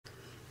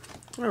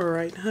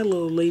Alright,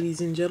 hello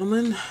ladies and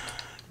gentlemen,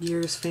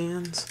 Gears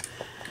fans.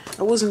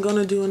 I wasn't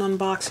gonna do an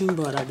unboxing,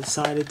 but I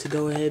decided to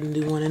go ahead and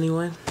do one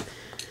anyway.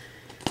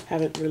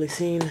 Haven't really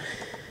seen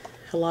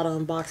a lot of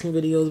unboxing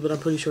videos, but I'm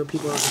pretty sure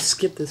people are gonna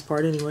skip this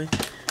part anyway,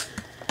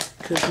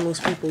 because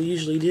most people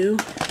usually do.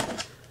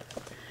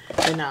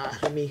 And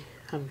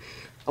I'm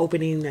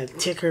opening the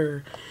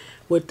ticker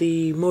with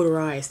the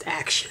motorized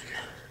action.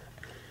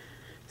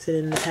 It's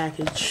in the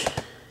package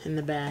in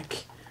the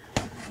back.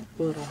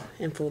 A little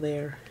info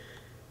there.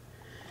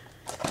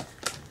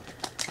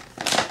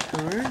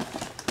 Alright.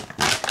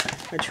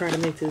 I try to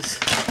make this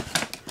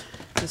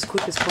as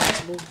quick as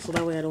possible so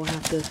that way I don't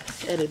have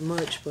to edit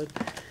much, but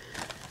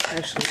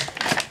actually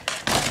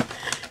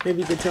maybe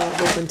you could tell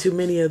I've opened too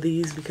many of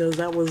these because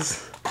that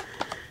was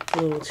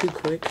a little too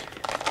quick.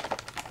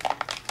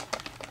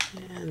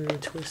 And the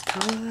twist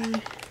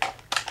tie,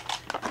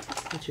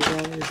 which is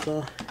always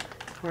the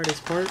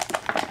hardest part.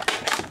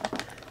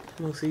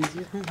 Most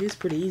easy. Well, he's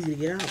pretty easy to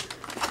get out.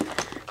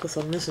 Plus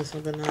I'm missing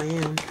something. I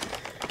am.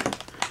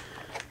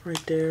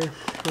 Right there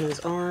on his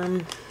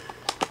arm.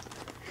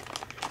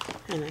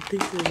 And I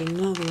think there's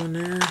another one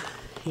there.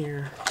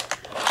 Here.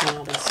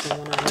 Oh, that's the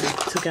one I already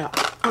took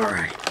out.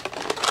 Alright.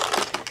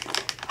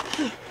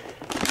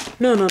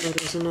 No,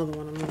 there's another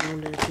one. I'm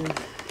around there too.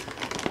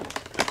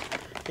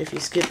 If you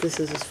skip this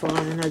is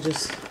fine. I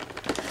just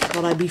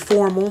thought I'd be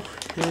formal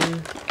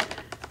and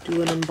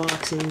do an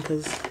unboxing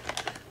because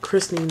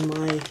christening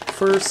my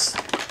first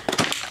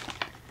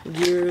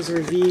Gears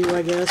review,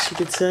 I guess you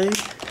could say.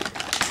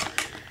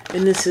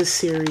 And this is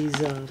series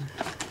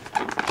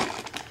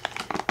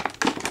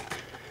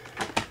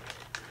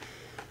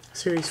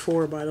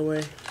 4, by the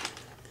way.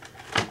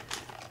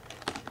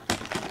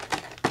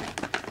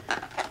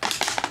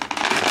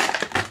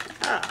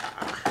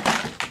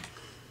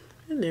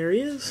 And there he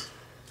is.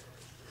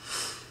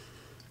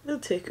 The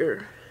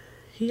ticker.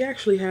 He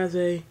actually has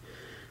a...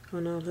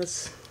 Oh no,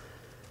 that's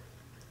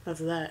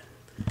that.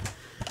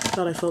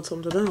 Thought I felt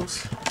something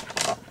else.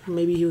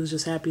 Maybe he was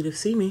just happy to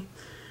see me.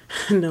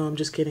 No, I'm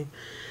just kidding.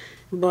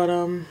 But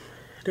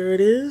there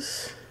it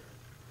is.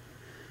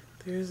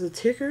 There's the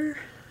ticker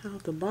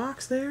out the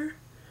box there.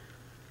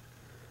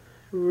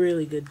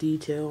 Really good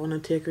detail on the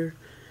ticker.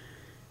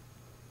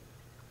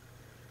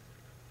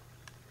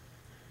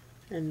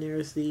 And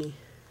there's the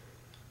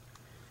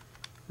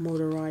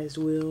motorized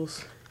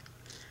wheels.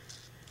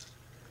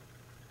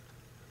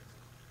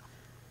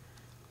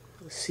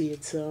 Let's see,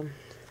 it's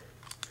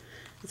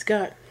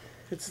got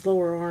its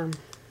lower arm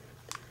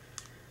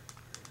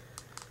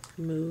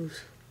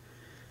moves,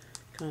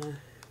 kind of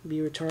be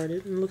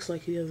retarded, and looks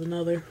like he has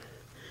another.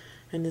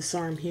 And this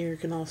arm here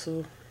can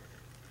also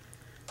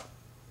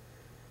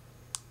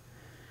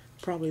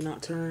probably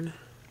not turn,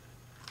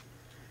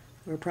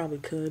 or probably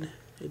could.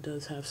 It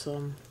does have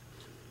some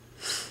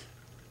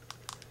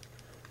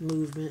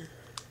movement.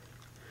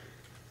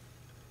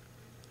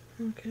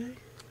 Okay,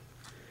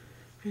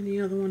 and the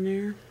other one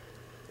there.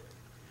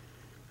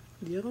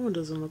 The other one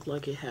doesn't look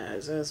like it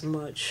has as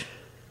much.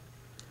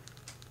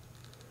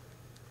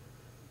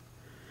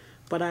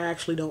 But I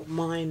actually don't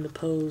mind the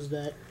pose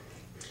that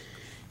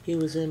he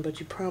was in, but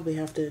you probably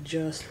have to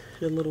adjust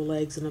the little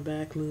legs in the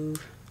back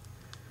move.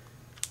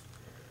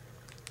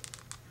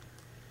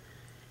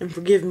 And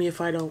forgive me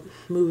if I don't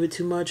move it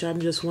too much. I'm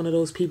just one of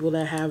those people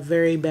that have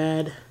very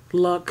bad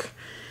luck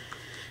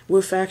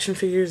with action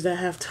figures that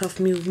have tough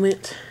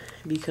movement,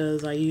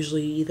 because I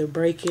usually either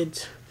break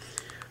it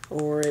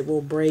or it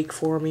will break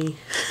for me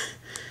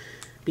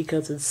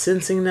because it's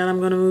sensing that I'm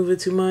going to move it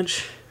too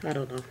much. I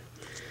don't know.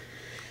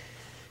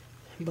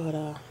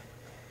 But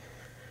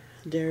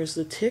there's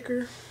the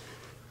ticker.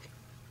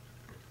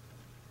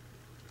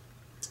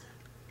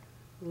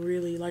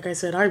 Really, like I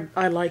said,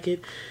 I like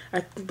it.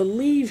 I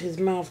believe his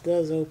mouth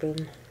does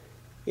open.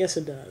 Yes,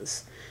 it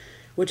does.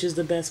 Which is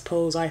the best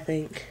pose, I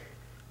think,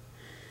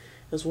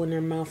 is when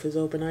their mouth is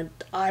open.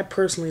 I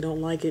personally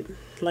don't like it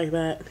like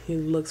that. He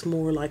looks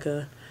more like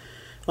a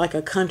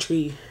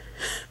country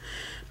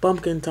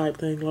bumpkin type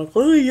thing, like,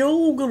 hey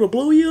yo, I'm gonna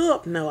blow you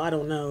up. No, I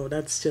don't know.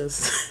 That's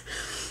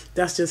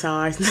just how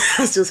I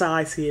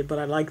see it. But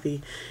I like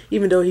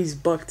even though he's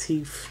buck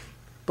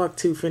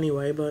tooth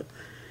anyway, but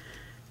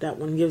that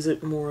one gives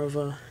it more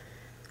of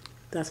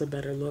that's a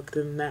better look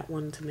than that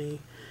one to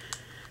me.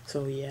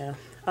 So yeah,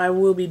 I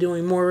will be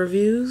doing more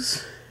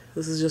reviews.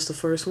 This is just the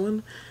first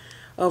one.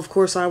 Of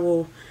course, I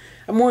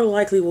more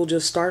likely will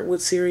just start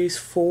with series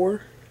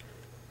 4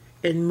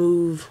 and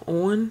move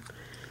on.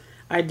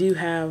 I do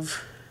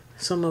have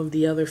some of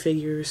the other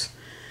figures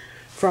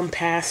from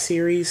past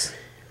series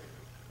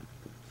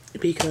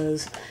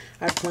because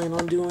I plan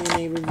on doing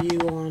a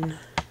review on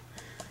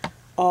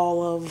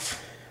all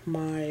of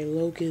my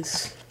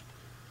Locust,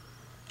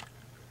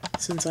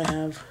 since I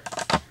have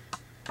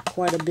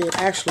quite a bit.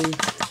 Actually,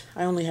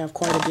 I only have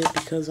quite a bit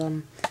because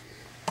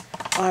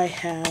I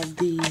have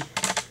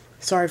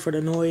sorry for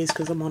the noise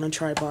because I'm on a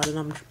tripod and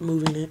I'm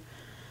moving it,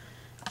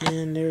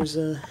 and there's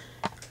a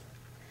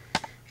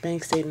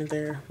bank statement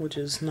there, which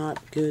is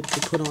not good to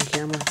put on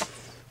camera.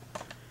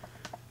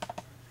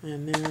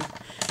 And there,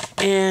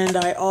 And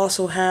I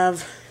also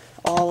have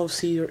all of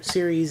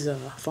Series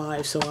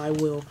 5, so I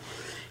will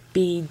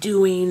be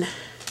doing...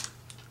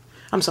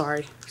 I'm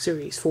sorry,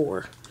 Series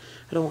 4.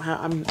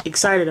 I'm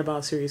excited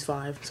about Series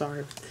 5,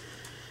 sorry.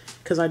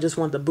 Because I just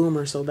want the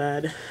boomer so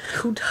bad.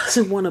 Who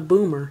doesn't want a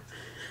boomer?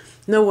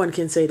 No one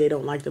can say they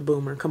don't like the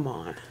boomer. Come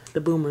on.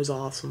 The boomer's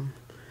awesome.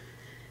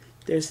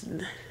 There's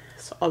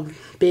a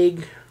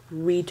big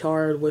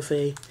retard with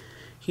a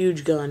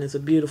huge gun is a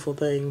beautiful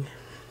thing.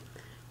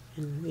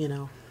 And, you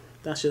know,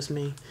 that's just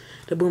me.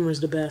 The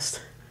boomer's the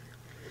best.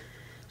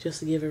 Just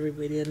to give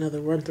everybody another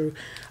run through.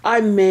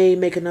 I may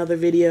make another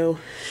video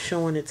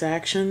showing its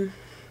action.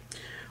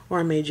 Or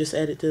I may just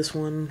edit this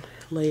one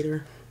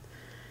later.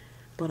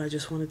 But I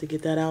just wanted to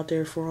get that out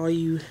there for all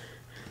you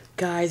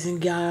guys and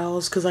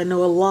gals, because I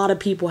know a lot of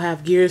people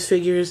have Gears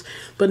figures,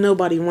 but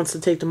nobody wants to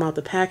take them out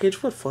the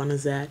package. What fun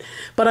is that?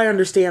 But I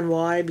understand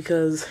why,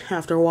 because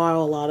after a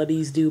while, a lot of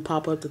these do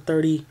pop up to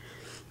 30,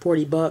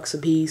 40 bucks a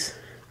piece.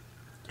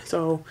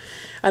 So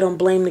I don't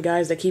blame the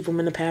guys that keep them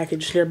in the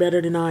package. They're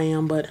better than I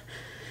am, but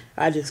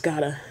I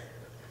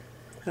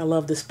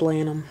love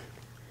displaying them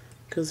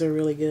because they're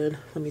really good.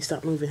 Let me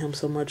stop moving him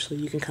so much so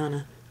you can kind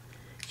of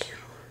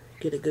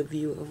get a good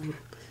view of him.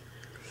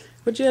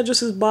 But yeah, just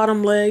his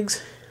bottom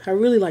legs. I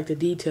really like the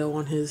detail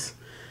on his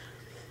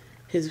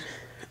I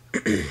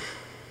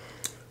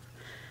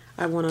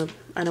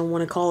don't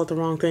want to call it the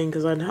wrong thing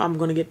because I'm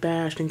going to get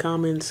bashed in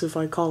comments if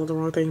I call it the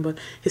wrong thing, but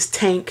his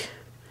tank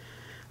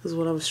is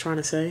what I was trying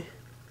to say.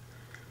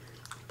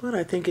 But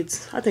I think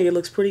it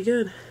looks pretty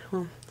good.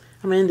 Well,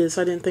 I'm gonna end this.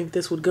 I didn't think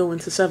this would go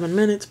into 7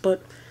 minutes,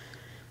 but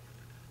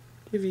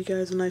give you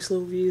guys a nice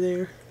little view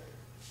there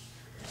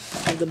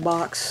of the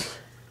box.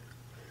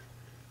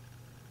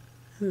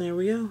 And there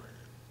we go.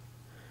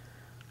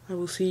 I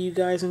will see you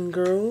guys and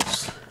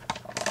girls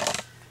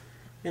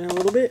in a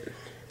little bit.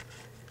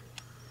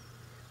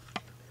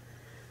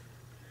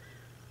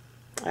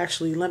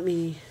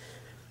 Actually,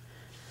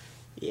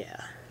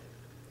 yeah.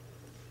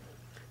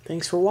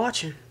 Thanks for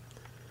watching.